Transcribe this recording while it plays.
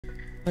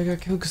I got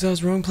killed because I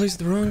was wrong place at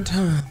the wrong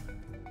time.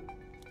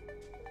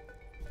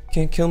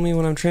 Can't kill me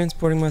when I'm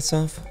transporting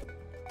myself.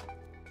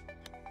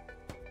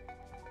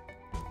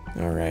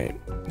 Alright.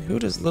 Who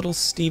does little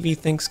Stevie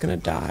think's gonna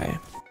die?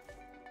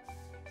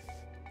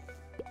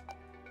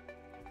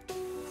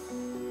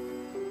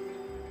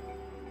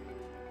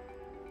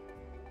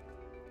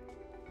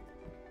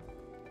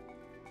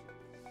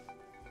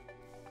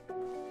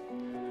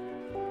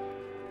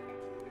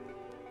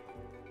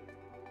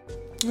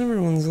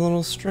 Everyone's a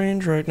little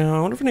strange right now. I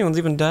wonder if anyone's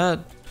even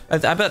dead. I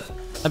bet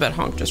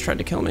Honk just tried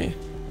to kill me.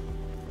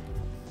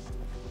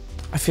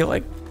 I feel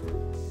like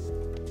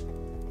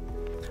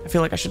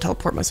I should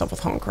teleport myself with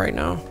Honk right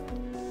now.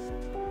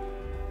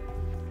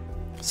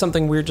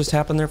 Something weird just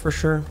happened there for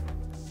sure.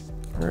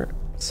 Or,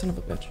 son of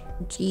a bitch.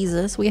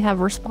 Jesus, we have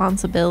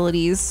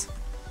responsibilities.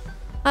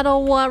 I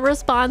don't want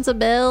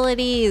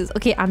responsibilities.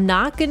 Okay, I'm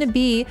not gonna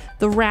be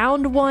the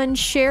round one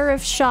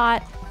sheriff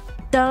shot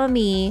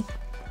dummy.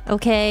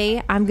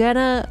 Okay, I'm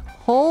gonna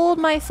hold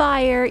my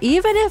fire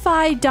even if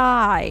I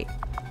die.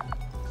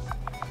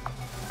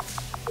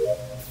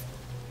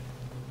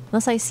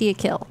 Unless I see a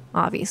kill,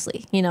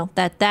 obviously. You know,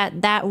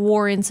 that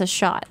warrants a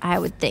shot, I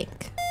would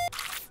think.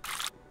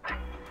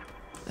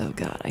 Oh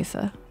god,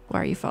 Ifa.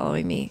 Why are you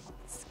following me?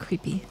 It's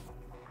creepy.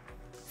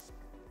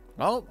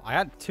 Well, I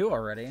had 2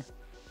 already.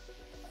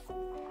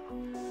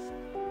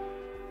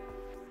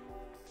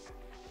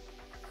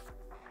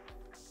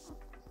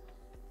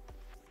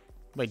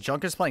 Wait,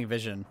 Junk is playing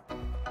Vision.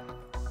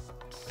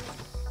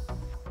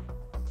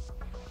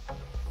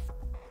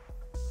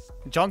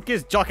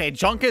 Junk's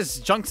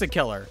a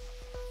killer.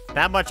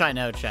 That much I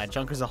know, Chad.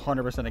 Junk is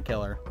 100% a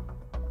killer.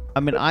 I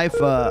mean,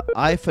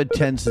 Ifa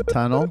tends to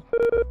tunnel.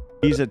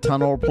 He's a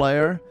tunnel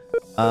player.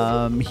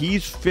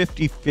 He's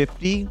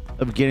 50-50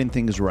 of getting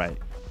things right.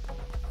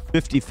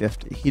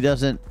 50-50. He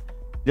doesn't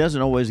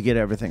always get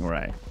everything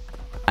right.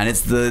 And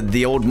it's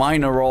the old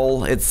miner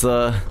role. It's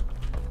a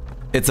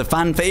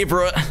fan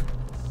favorite.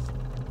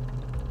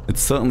 It's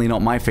certainly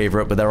not my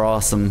favorite, but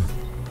there's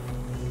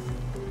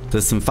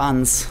some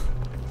fans.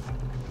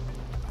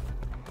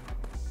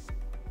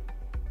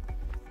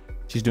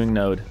 She's doing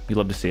node. You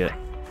love to see it.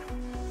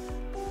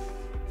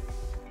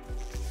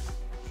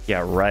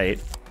 Yeah, right.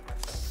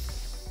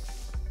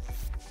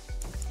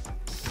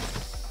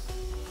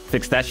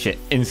 Fix that shit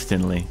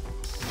instantly.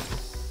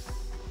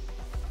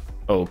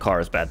 Oh,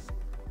 car is bad.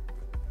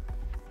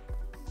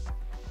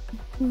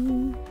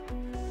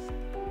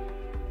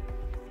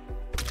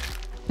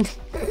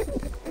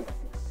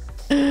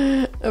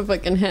 I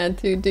fucking had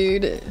to,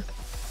 dude.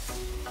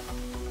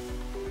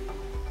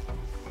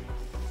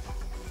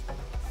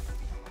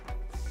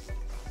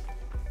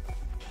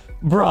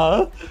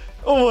 Bruh,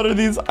 what are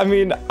these? I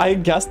mean, I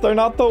guess they're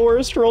not the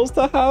worst rolls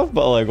to have,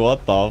 but like,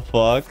 what the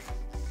fuck?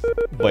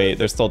 Wait,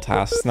 they're still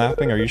task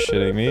snapping? Are you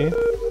shitting me?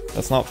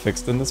 That's not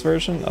fixed in this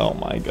version? Oh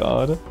my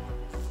god.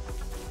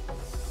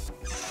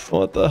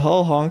 What the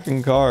hell,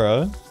 honking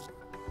Kara?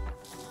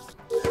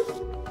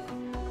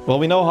 Well,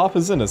 we know Hop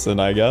is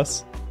innocent, I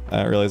guess. I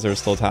didn't realize they were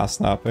still task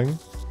snapping.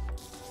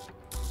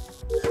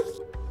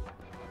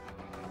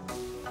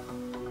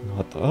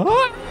 What the?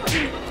 Ah!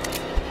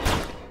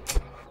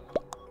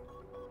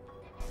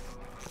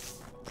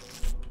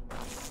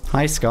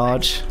 Hi,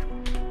 Scarge.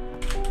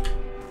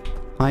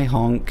 Hi,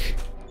 Honk.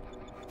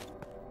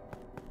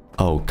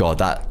 Oh god,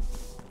 that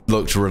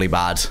looked really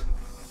bad.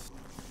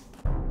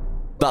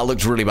 That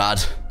looked really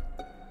bad.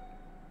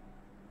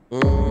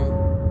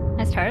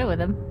 I started with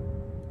him.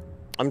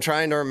 I'm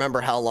trying to remember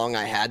how long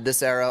I had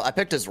this arrow. I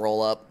picked his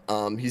roll up.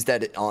 He's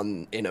dead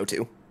in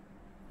O2.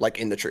 Like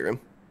in the tree room.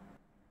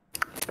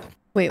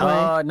 Wait,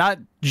 what? Not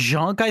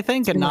Junk, I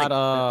think, and not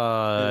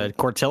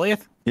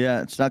Cortiliath.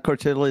 Yeah, it's not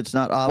Cortili, it's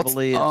not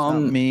Ovally, it's not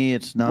me,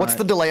 it's not... What's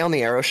the delay on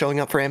the arrow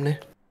showing up for Amni?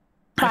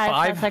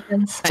 5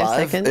 seconds.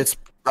 5 seconds? It's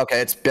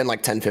okay, it's been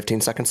like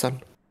 10-15 seconds then.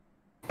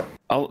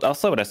 I'll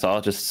say what I saw,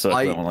 just so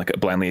I don't like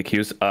blindly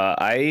accuse.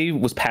 I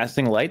was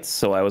passing lights,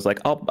 so I was like,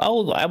 I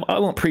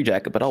won't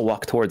pre-jack it, but I'll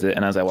walk towards it.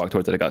 And as I walked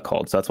towards it, it got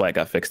called. So that's why it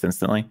got fixed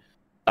instantly.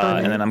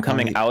 And then I'm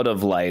coming out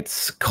of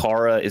lights.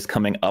 Kara is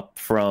coming up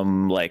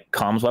from like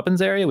comms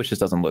weapons area, which just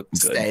doesn't look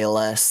good. Stay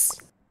less.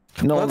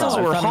 No,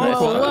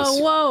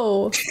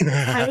 Whoa.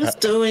 I was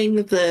doing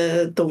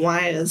the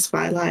wires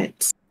by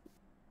lights.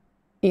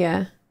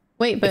 Yeah.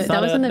 Wait, but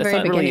that was in the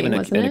very beginning,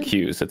 wasn't it?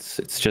 Accuse.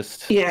 It's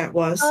just. Yeah, it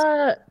was.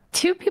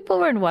 2 people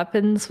were in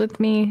weapons with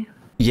me.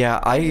 Yeah,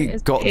 I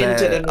got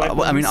there.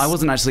 I mean, I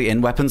wasn't actually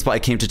in weapons, but I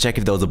came to check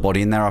if there was a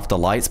body in there after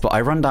lights. But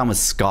I run down with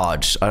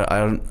Scarge. I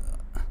don't.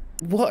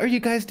 What are you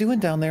guys doing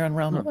down there on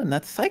round 1?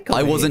 That's psycho.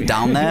 I wasn't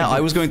down there.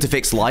 I was going to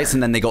fix lights,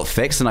 and then they got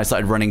fixed, and I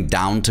started running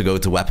down to go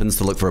to weapons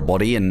to look for a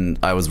body, and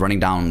I was running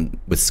down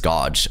with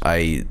Scarge.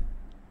 I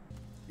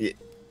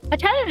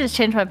tried to just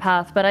change my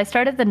path, but I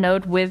started the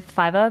node with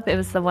 5-up. It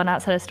was the one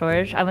outside of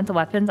storage. I went to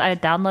weapons. I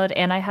had download,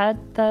 and I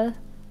had the...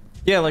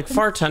 Yeah, like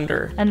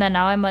Fartender. And then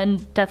now I'm in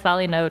Death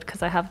Valley node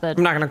because I have the...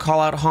 I'm not going to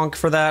call out Honk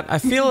for that. I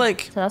feel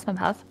like... So that's my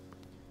path.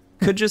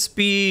 Could just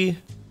be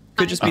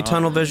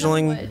tunnel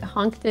visioning. What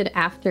Honk did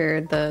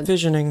after the...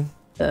 Visioning.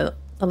 The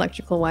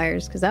electrical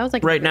wires? Because that was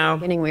like right now.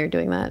 beginning we were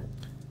doing that.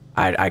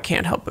 I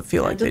can't help but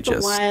feel like they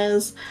the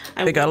wires.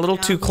 they got a little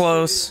too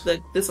close.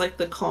 There's like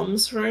the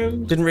comms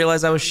room. Didn't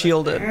realize I was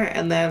shielded.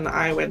 And then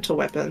I went to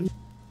weapon.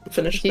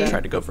 Finished there.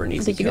 Tried to go for an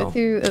easy kill. Did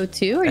you go through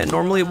O2? Or and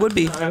normally it would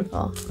be.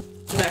 No.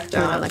 Backed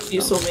out.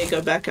 You saw me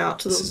go back out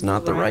to the. This is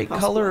not the right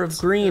color of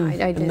green,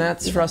 and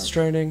that's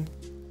frustrating.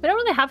 We don't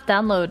really have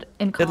download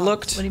in comms. It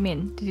looked. What do you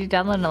mean? Did you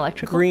download an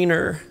electrical?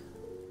 Greener.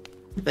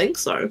 I think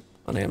so.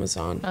 On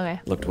Amazon.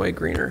 Okay. Looked way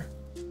greener.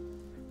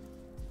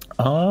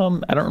 I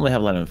don't really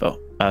have a lot of info.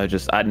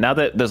 Now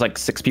that there's like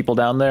 6 people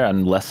down there,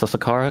 I'm less of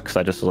Sakara because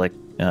I just like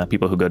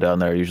people who go down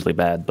there are usually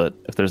bad. But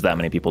if there's that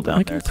many people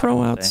down there, I can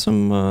throw out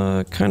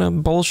some kind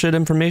of bullshit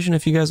information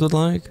if you guys would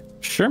like.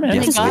 Sure, man.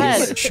 Yes,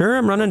 please. Sure,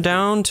 I'm running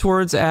down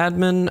towards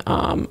admin.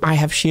 I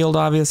have shield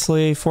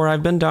obviously for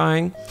I've been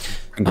dying,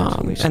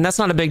 and that's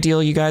not a big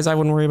deal, you guys. I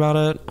wouldn't worry about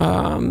it.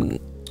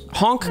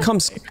 Honk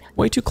comes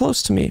way too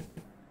close to me.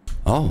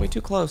 Oh, way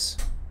too close.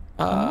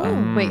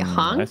 Wait,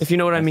 Honk? If you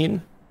know what I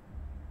mean.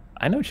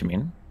 I know what you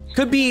mean.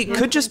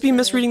 Could just be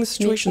misreading the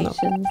situation though.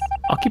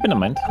 I'll keep it in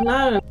mind.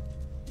 No.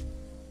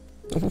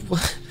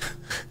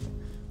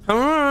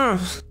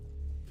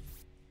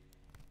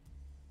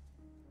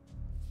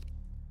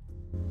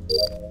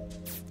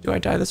 Do I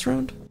die this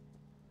round?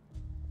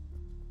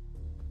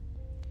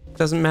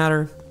 Doesn't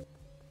matter.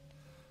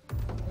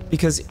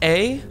 Because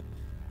A,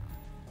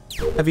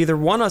 I've either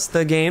won us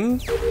the game,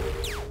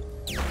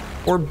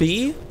 or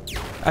B,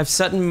 I've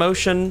set in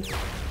motion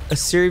a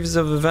series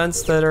of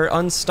events that are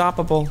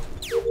unstoppable.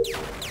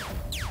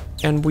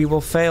 And we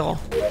will fail.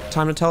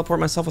 Time to teleport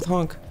myself with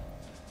Honk.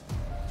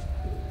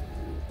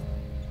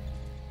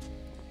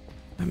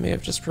 I may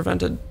have just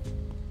prevented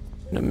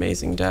an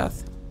amazing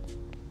death.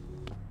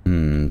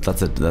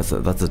 That's a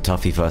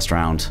toughie first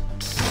round.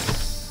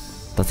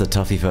 That's a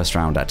toughie first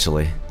round,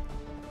 actually.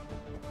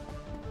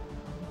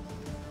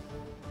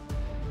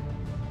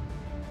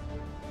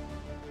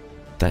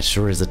 That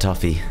sure is a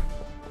toughie.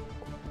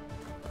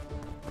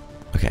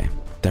 Okay,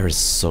 there is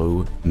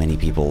so many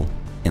people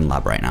in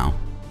lab right now.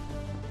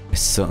 I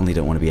certainly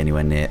don't want to be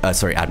anywhere near...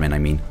 sorry, admin, I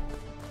mean.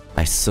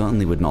 I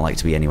certainly would not like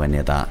to be anywhere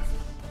near that.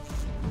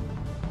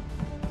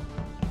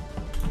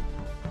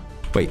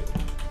 Wait.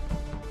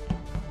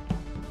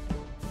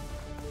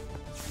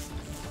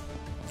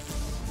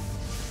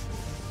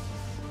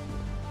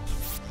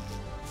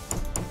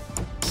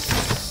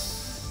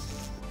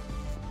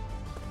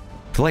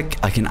 I feel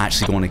like I can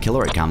actually go on a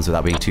killer at cams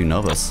without being too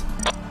nervous.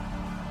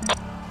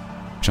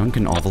 Junk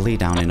and Overly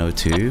down in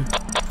O2.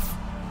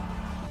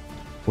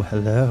 Well,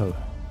 hello.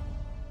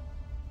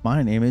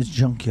 My name is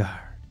Junkyard.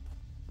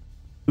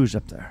 Who's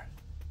up there?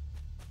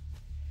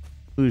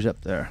 Who's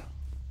up there?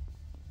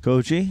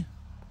 Koji?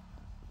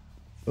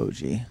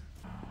 Koji.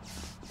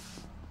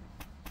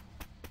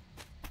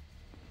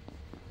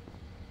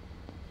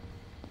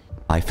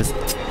 Life is...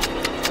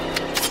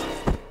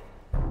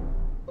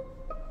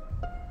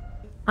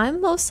 I'm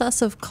most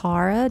sus of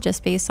Kara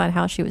just based on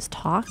how she was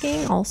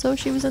talking. Also,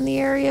 she was in the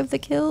area of the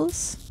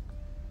kills.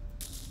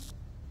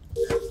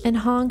 And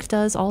Honk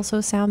does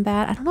also sound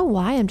bad. I don't know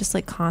why I'm just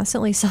like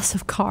constantly sus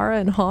of Kara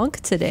and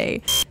Honk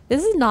today.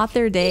 This is not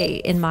their day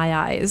in my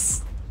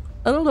eyes.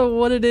 I don't know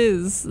what it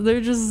is.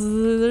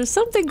 There's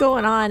something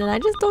going on and I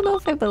just don't know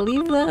if I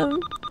believe them.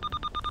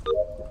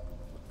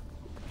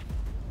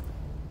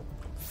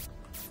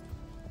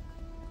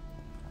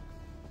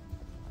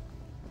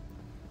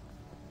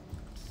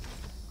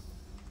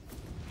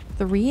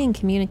 Three in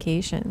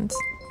communications.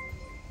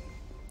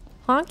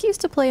 Honk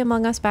used to play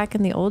Among Us back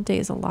in the old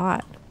days a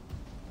lot.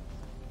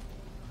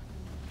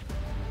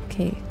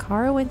 Okay,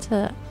 Kara went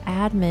to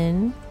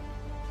admin.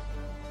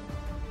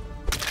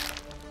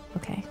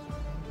 Okay.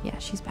 Yeah,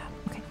 she's bad.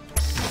 Okay.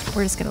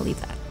 We're just gonna leave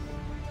that.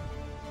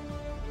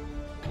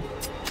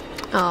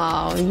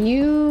 Oh,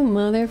 you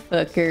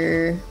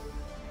motherfucker.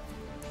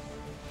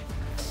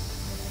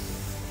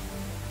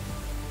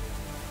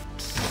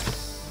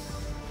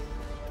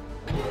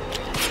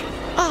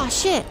 Oh,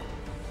 shit.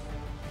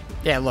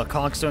 Yeah, look,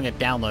 Honk's doing a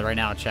download right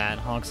now, Chad.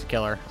 Honk's a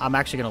killer. I'm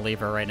actually gonna leave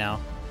her right now.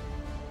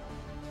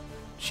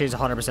 She's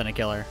 100% a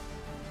killer.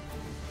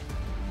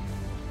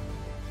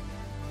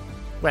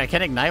 Wait, I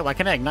can't ignite? Why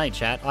can't I ignite,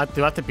 chat?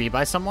 Do I have to be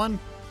by someone?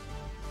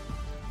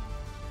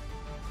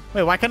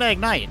 Wait, why can't I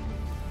ignite?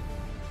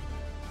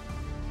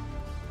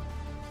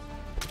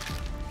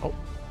 Oh.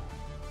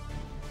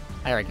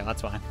 There we go,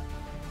 that's fine.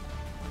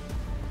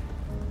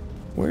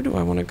 Where do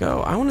I want to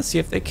go? I want to see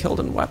if they killed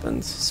in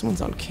weapons.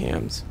 Someone's on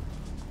cams.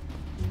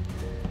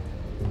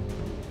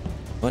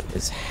 What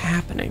is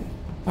happening?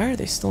 Why are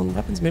they still in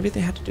weapons? Maybe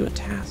they had to do a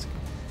task.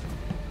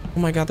 Oh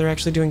my god, they're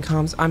actually doing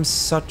comms. I'm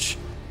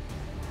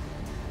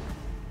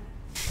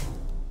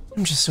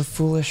just so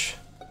foolish.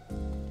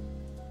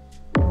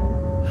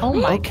 Oh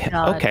my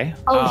god. Okay.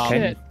 Oh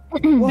shit.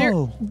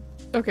 Whoa.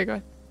 Okay,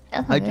 go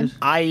ahead.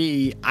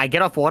 I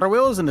get off water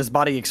wheels and this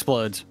body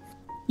explodes.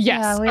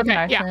 Yes. Yeah, we have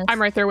okay. Yeah, arsonists.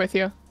 I'm right there with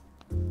you.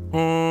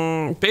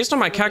 Based on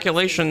my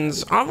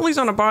calculations, Avali's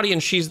on a body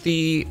and she's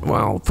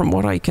well, from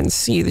what I can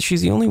see, that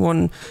she's the only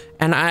one,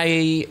 and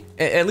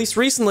at least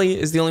recently,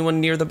 is the only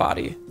one near the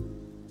body.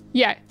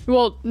 Yeah,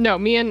 well, no,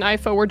 me and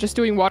Ifa were just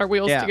doing water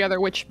wheels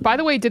together, which, by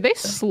the way, did they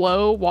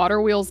slow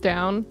water wheels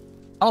down?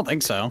 I don't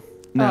think so.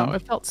 No. Oh,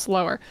 it felt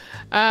slower.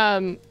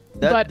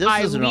 But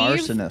this is an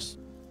arsonist.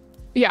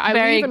 Yeah, I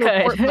leave and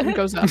report button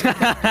goes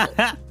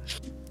up.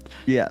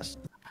 Yes.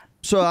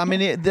 So, I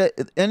mean,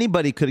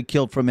 anybody could have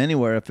killed from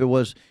anywhere. If it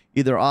was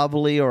either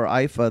Avali or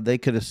Ifa, they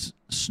could have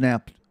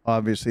snapped,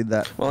 obviously,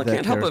 that. Well, I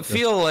can't help but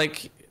feel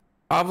like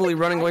Avali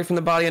running away from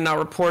the body and not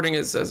reporting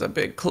is a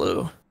big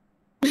clue.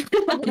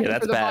 Yeah,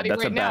 that's bad.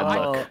 That's a bad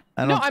look.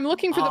 No, I'm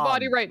looking for the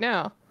body right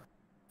now.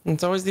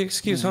 It's always the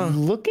excuse, huh?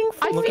 Looking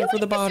for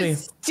the body.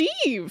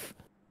 Steve.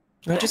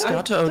 I just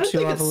got to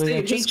O2, Avali.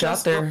 I just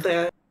got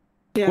there.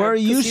 Yeah, where are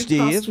you, Steve?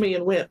 Steve? Tossed me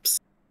in whips.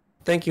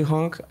 Thank you,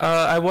 Honk.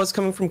 I was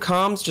coming from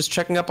comms, just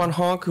checking up on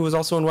Honk, who was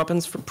also in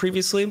weapons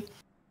previously.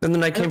 And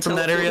then I came from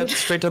that area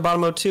straight to the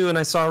bottom O2, and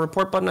I saw a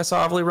report button. I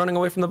saw Avali running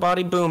away from the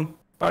body. Boom.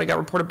 Body got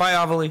reported by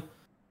Avali.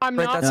 I'm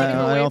not running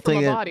away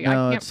from the body.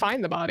 I can't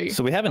find the body.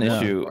 So we have an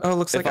issue. Oh,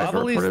 looks like I've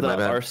Avali's reported the my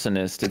bad.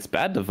 arsonist, it's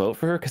bad to vote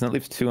for her because that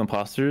leaves 2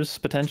 imposters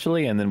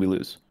potentially, and then we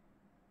lose.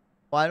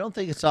 Well, I don't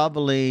think it's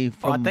Avali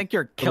from I think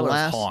your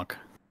killer's Honk.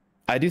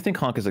 I do think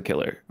Honk is a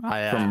killer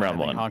from round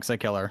 1. Honk's a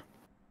killer.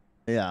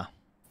 Yeah.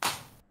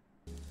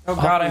 Oh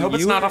god, I hope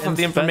it's not off of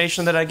the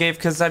information that I gave,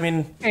 because I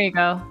mean... There you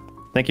go.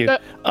 Thank you.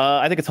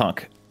 I think it's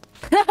Honk.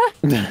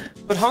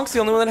 But Honk's the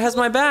only one that has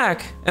my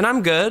back, and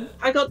I'm good.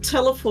 I got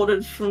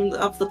teleported from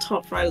up the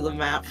top right of the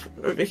map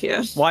over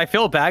here. Well, I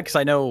feel bad because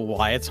I know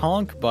why it's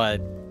Honk,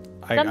 but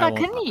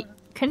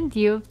couldn't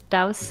you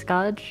douse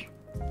Scudge?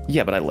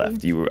 Yeah, but I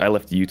left. I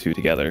left you 2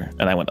 together,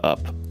 and I went up.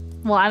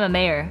 Well, I'm a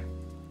mayor.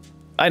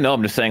 I know.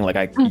 I'm just saying, like,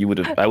 I would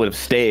have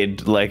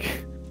stayed.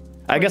 Like,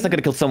 I guess I could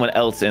have killed someone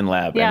else in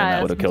lab, and then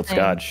that would have killed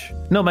Scotch.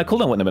 No, my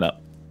cooldown wouldn't have been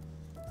up.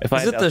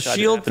 Is it the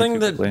shield thing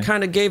that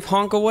kind of gave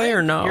Honk away,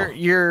 or no?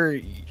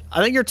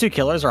 I think your 2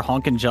 killers are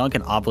Honk and Junk,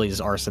 and Avali's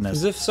arsonist.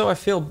 As if so, I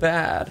feel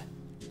bad.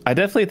 I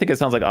definitely think it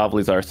sounds like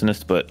Avali's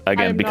arsonist, but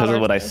again, because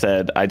of what I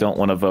said, I don't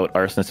want to vote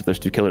arsonist if there's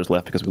 2 killers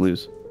left because we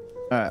lose.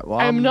 All right. Well,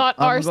 I'm not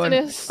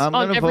arsonist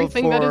on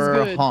everything that is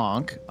good.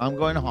 Honk. I'm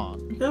going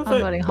Honk. I'm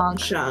voting Honk.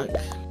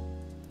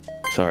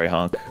 Sorry,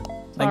 Honk.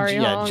 Sorry,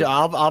 Honk.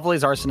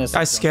 Avali's arsonist.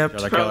 I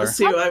skipped. Promise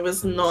you, I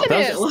was not.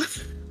 That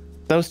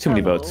was too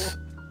many votes.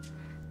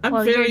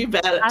 I'm very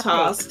bad at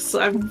tasks.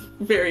 I'm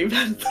very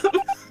bad at them.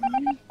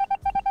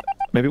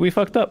 Maybe we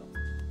fucked up.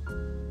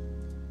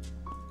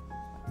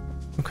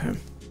 Okay.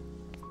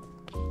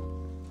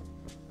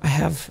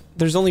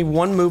 There's only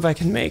one move I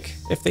can make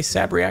if they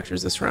sab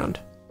reactors this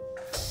round.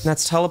 And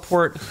that's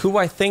teleport who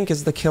I think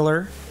is the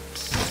killer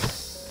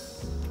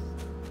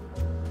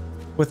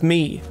with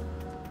me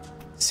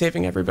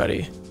saving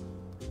everybody.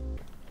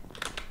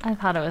 I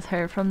thought it was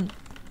her from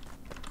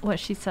what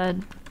she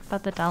said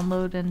about the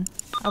download and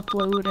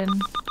upload and...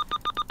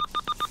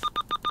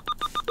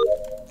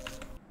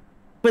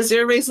 Was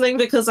your reasoning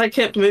because I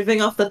kept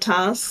moving off the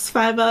tasks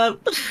 5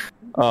 up?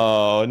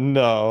 Oh,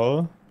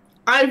 no.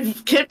 I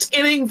kept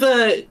getting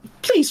the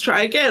please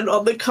try again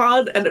on the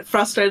card, and it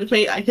frustrated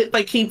me. I hit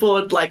my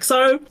keyboard like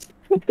so,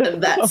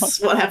 and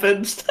that's what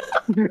happened.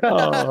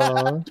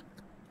 I'm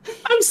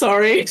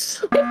sorry.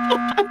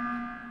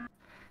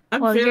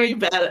 I'm very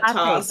bad at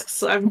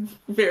tasks. I'm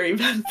very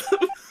bad at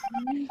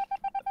them.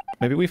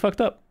 Maybe we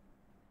fucked up.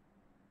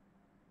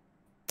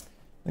 I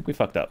think we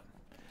fucked up.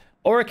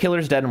 Or a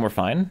killer's dead and we're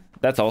fine.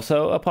 That's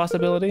also a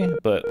possibility,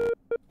 but...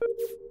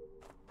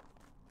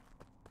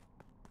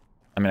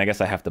 I mean, I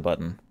guess I have the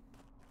button.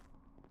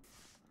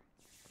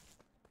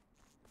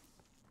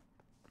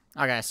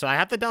 Okay, so I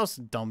have to douse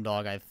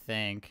DumbDog, I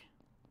think.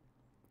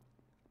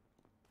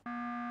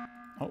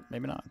 Oh,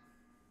 maybe not.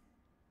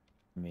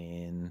 I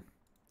mean...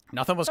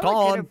 Nothing was Good or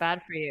called.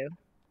 bad for you?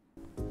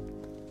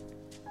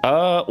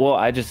 Well,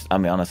 I'll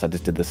be honest, I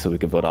just did this so we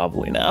could vote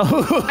Avali now.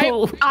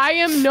 I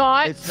am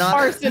not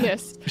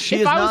arsonist.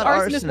 If I was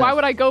arsonist, why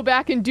would I go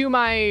back and do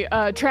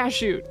my trash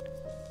shoot?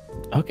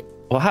 Okay.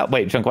 Well,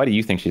 wait, Junk, why do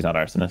you think she's not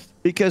arsonist?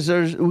 Because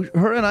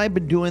her and I have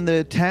been doing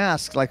the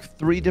task, like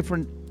 3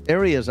 different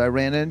areas I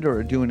ran into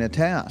her doing a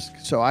task.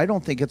 So I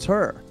don't think it's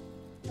her.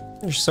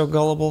 You're so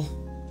gullible.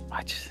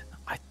 I'm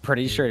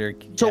pretty sure you're...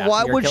 So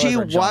why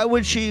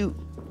would she...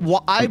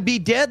 Well, I'd be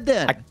dead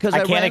then. Because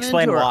I can't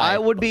explain why. I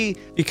would be...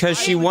 Because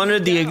she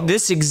wanted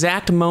this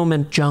exact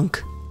moment,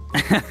 Junk.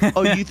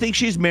 Oh, you think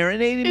she's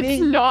marinating me?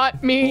 It's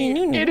not me.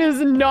 It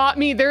is not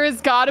me. There has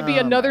got to be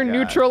another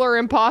neutral or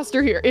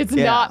imposter here. It's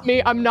not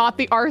me. I'm not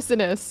the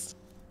arsonist.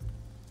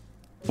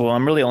 Well,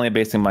 I'm really only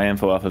basing my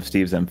info off of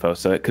Steve's info,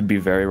 so it could be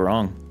very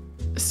wrong.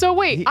 So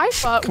wait, I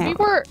thought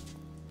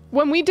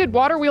when we did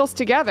water wheels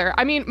together,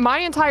 I mean, my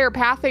entire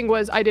pathing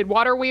was I did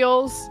water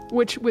wheels,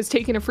 which was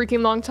taking a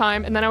freaking long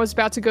time, and then I was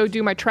about to go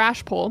do my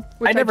trash pull.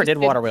 I never did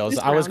water wheels.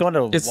 I was going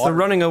to. It's the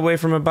running away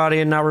from a body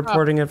and not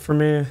reporting it for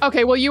me.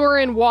 Okay, well, you were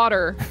in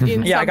water.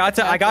 Yeah, I got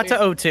to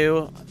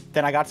O2.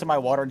 Then I got to my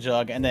water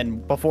jug, and then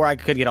before I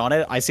could get on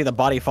it, I see the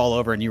body fall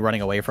over and you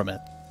running away from it.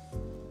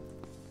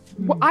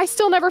 Well, I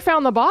still never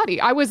found the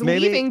body. I was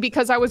leaving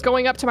because I was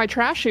going up to my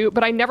trash chute,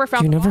 but I never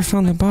found. You never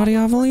found the body,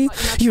 Avali?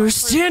 You were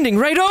standing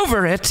right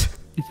over it.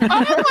 Oh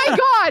my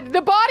god!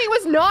 The body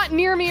was not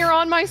near me or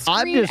on my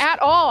screen at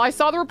all. I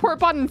saw the report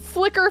button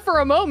flicker for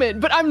a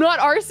moment, but I'm not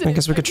arsonist. I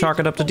guess we could chalk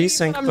it up to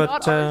desync,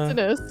 but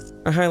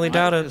I highly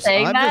doubt it.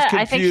 Saying I'm that, just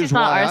I think she's confused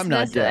not why I'm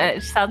not arsonist. dead.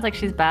 It sounds like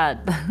she's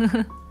bad.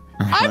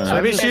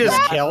 Maybe she is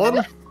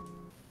killed.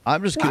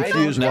 I'm just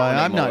confused why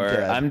I'm not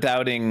dead. I'm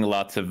doubting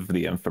lots of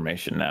the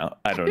information now.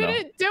 I don't know.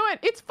 Didn't do it.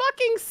 It's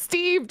fucking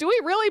Steve. Do we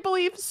really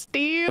believe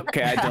Steve?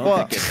 Okay, I don't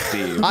think it's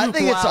Steve. I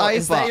think it's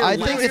IFA. I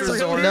think it's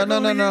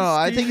no.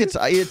 I think it's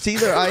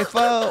either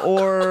IFA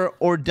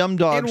or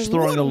DumbDog's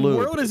throwing a loop. In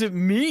what world is it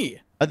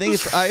me? I think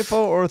it's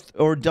IFA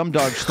or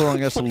DumbDog's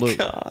throwing us a loop.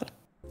 God.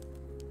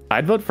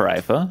 I'd vote for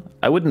IFA.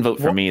 I wouldn't vote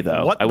for me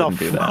though. I wouldn't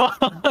do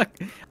that.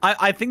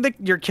 I think that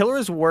your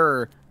killers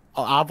were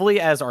Avali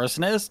as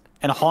arsonist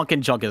and Honk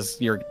and Junk as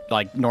your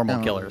like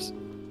normal killers.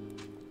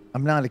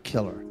 I'm not a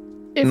killer.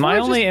 If My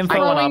we're only just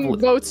info on throwing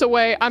Avali. votes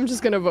away, I'm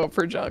just gonna vote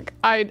for Junk.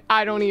 I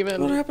don't even.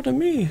 What happened to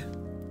me?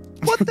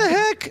 What the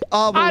heck?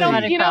 I don't.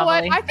 Probably. You know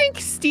what? I think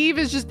Steve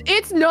is just.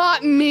 It's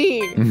not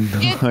me.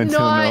 It's I don't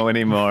not know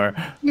anymore.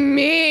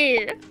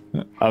 me.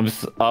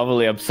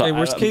 Avali, I'm sorry. Hey,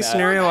 worst case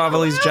scenario,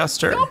 Avali's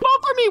Jester. Don't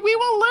vote for me. We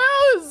will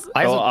lose.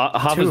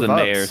 Hafu's the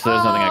mayor, so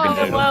there's nothing I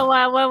can do.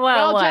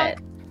 What?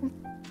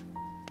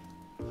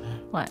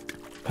 What?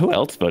 Who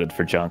else voted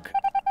for Junk?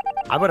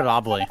 I voted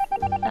Avali.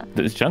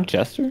 Is Junk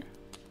Jester?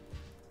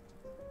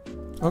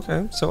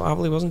 Okay, so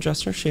Avali wasn't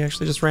Jester. She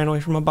actually just ran away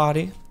from a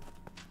body.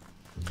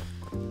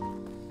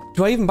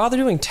 Do I even bother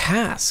doing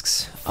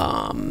tasks?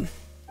 I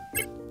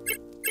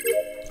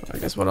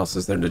guess what else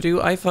is there to do?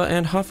 Ifa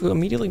and Hafu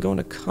immediately go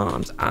into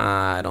comms.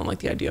 I don't like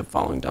the idea of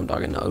following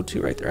DumbDog into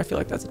O2 right there. I feel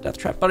like that's a death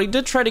trap. But he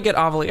did try to get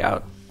Avali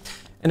out.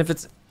 And if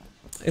it's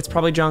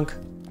probably Junk.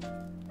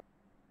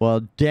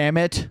 Well, damn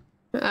it.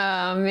 Oh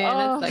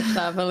man, that's like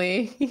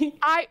Avali.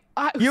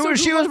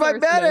 She was my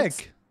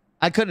medic.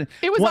 I couldn't.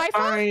 It was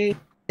Ifa?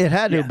 It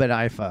had to have been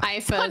IFA.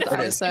 IFA.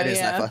 It is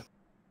IFA.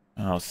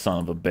 Oh, son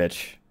of a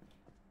bitch.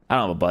 I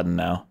don't have a button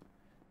now.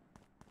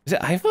 Is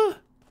it IFA?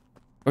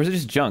 Or is it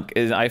just Junk?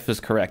 IFA's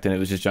correct, and it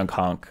was just Junk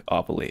Honk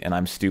Opoly, and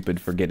I'm stupid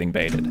for getting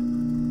baited.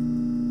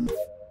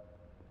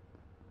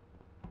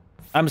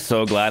 I'm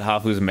so glad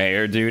Hafu's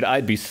mayor, dude.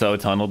 I'd be so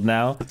tunneled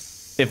now.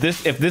 If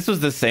this was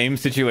the same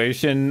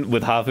situation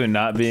with Hafu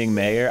not being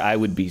mayor, I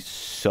would be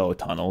so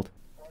tunneled.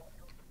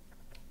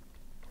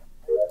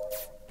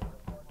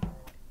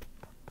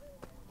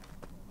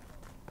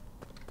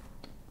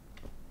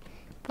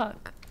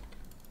 Fuck.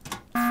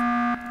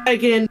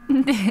 Again.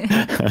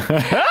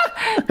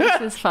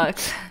 This is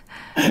fucked.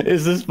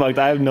 Is this fucked?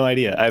 I have no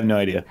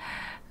idea.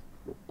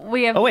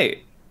 We have. Oh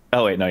wait,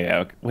 no,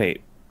 yeah.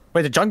 Okay.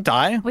 Wait, did Junk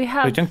die? We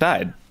have. Wait, Junk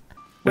died.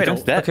 Wait,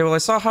 Junk's dead. Okay, well I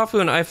saw Hafu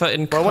and Ifa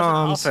in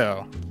comms.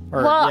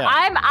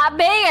 I'm a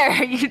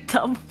mayor, you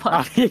dumb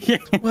fuck.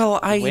 Well,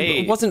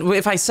 wasn't.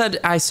 If I said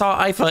I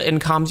saw Ifa in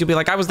comms, you'll be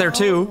like, I was there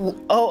too.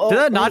 Did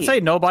that not say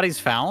nobody's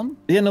found?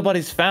 Yeah,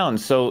 nobody's found.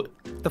 So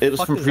it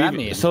was from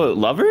previous. So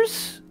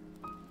lovers.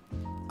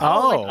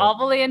 Like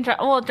Ovally and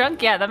Drunk. Well,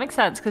 Drunk, yeah, that makes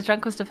sense because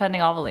Drunk was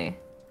defending Ovally.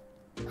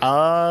 It's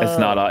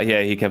not.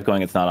 Yeah, he kept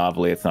going. It's not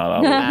Ovally. It's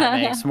not Ovally. That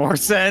makes more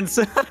sense.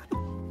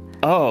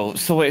 Oh,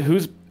 so wait,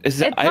 who's? Is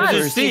it? I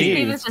was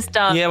Steve is just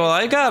dumb. Yeah, well,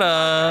 I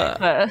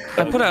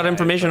put out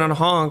information on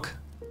Honk.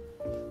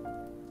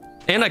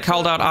 And I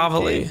called out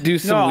Avali. Do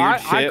some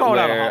weird shit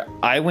where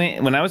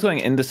when I was going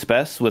into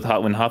Spec when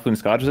Hafu and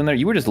Scotch was in there,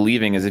 you were just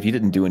leaving as if you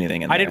didn't do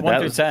anything in there. I did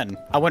 1 through 10.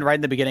 I went right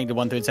in the beginning to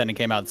 1 through 10 and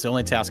came out. It's the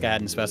only task I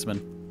had in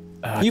Specimen.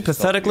 You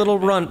pathetic little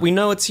runt. We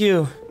know it's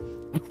you.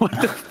 What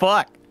the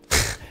fuck?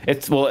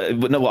 It's no.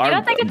 I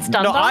don't think it's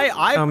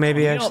DumbDog.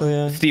 Maybe actually.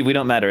 Yeah. Steve, we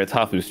don't matter. It's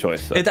Hafu's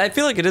choice. So. I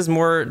feel like it is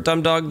more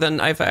DumbDog than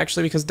Ifa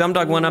actually, because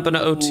DumbDog went up into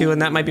O2,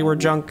 and that might be where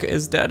Junk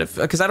is dead.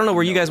 Because I don't know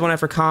where you guys went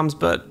after comms,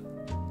 but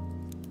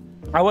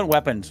I went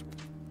weapons.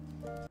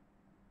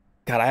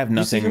 God, I have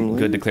nothing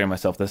good to clear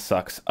myself. This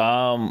sucks.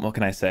 What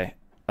can I say?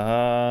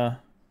 What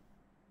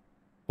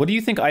do you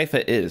think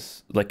Ifa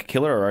is? Like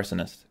killer or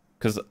arsonist?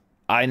 Because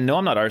I know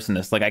I'm not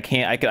arsonist. Like I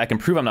can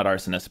prove I'm not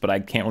arsonist, but I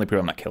can't really prove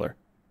I'm not killer,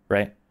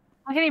 right?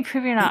 How can you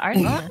prove you're not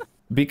arsonist?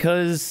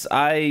 Because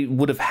I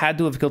would have had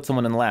to have killed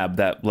someone in lab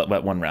that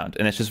one round,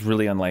 and it's just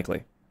really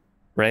unlikely,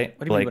 right?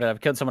 What do you mean would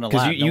have killed someone in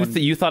lab? Because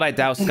you thought I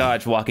doused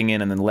Scotch walking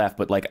in and then left,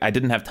 but like I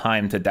didn't have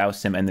time to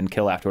douse him and then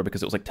kill afterward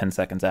because it was like 10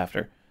 seconds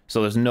after.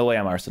 So there's no way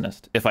I'm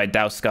arsonist if I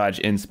doused Scotch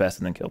in Spec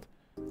and then killed.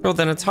 Well,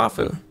 then it's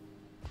Hafu.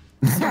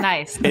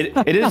 Nice.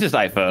 It is just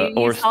Ifa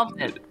you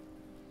solved it.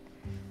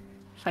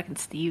 Fucking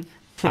Steve.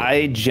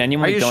 I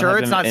genuinely don't have Are you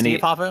sure it's not Steve,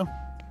 Hafu?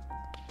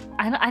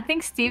 I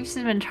think Steve's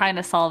been trying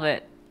to solve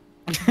it.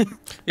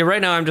 Yeah,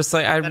 right now I'm just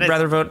like, I'd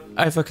rather vote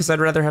Ifa because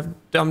I'd rather have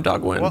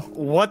DumbDog win.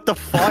 What the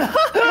fuck?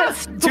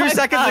 2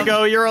 seconds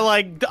ago, you were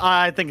like,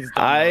 I think it's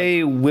done.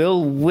 I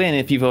will win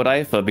if you vote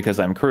IFA because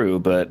I'm crew,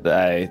 but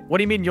I... What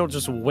do you mean you'll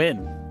just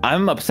win?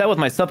 I'm upset with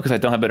myself because I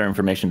don't have better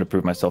information to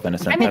prove myself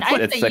innocent. I mean,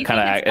 It's kind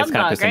of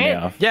pissing me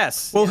off.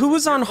 Yes. Well, who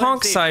was on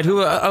Honk's side?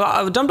 Who?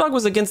 DumbDog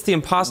was against the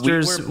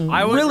imposters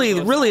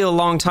really a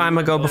long time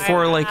ago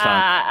before like.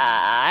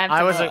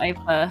 I was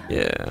IFA.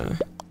 Yeah.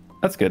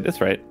 That's good.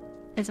 It's right.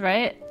 It's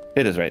right.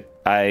 It is right.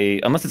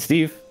 Unless it's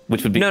Steve,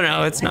 which would be.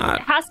 No, it's not.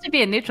 It has to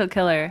be a neutral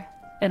killer,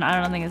 and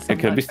I don't think it's. It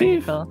could be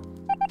Steve.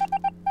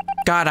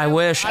 God, I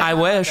wish.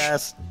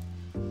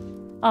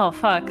 Oh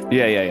fuck.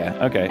 Yeah.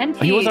 Okay.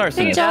 NP. He was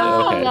arsonist.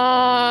 Come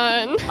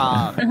Okay.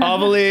 on.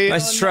 Amelie.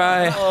 Nice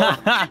try.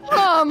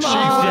 Come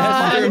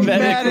on.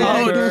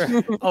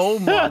 Oh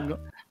my.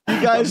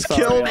 You guys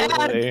killed.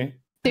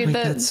 Dude,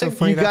 That's so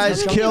funny. You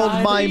guys killed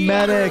my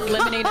medic.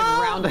 Eliminated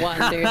round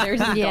 1, dude.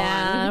 There's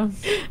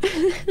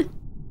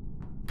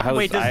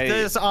Wait,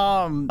 does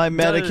my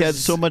medic had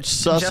so much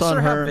sus Jester on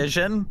her. Have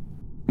vision?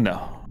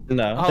 No.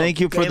 Thank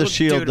you for the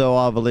shield, though,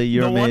 Avali.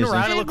 You're amazing. The one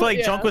around it looked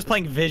like Junk was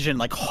playing vision,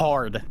 like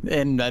hard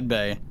in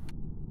medbay.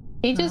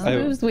 He just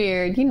moves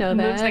weird, you know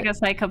that. Moves like a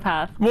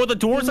psychopath. Well, the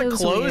doors are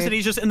closed and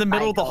he's just in the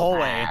middle of the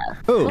hallway.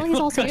 Ooh. Well, he's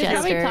also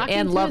Jester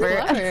and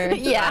lover.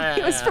 Yeah,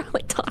 he was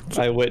probably talking.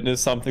 I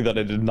witnessed something that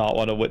I did not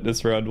want to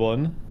witness round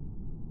 1.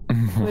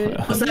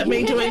 Was that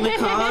me doing the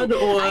card,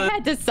 or I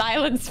had to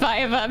silence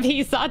 5-Up.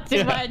 He saw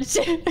too much.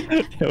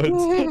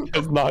 It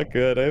was not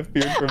good. I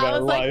feared for my I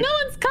was life. like, no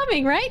one's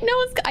coming, right? No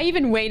one's. I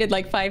even waited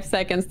like 5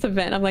 seconds to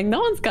vent. I'm like, no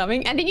one's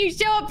coming, and then you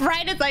show up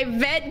right as I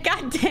vent.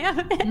 God damn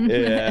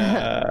it.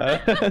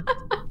 Yeah.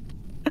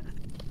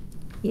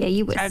 Yeah,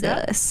 you was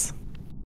sus.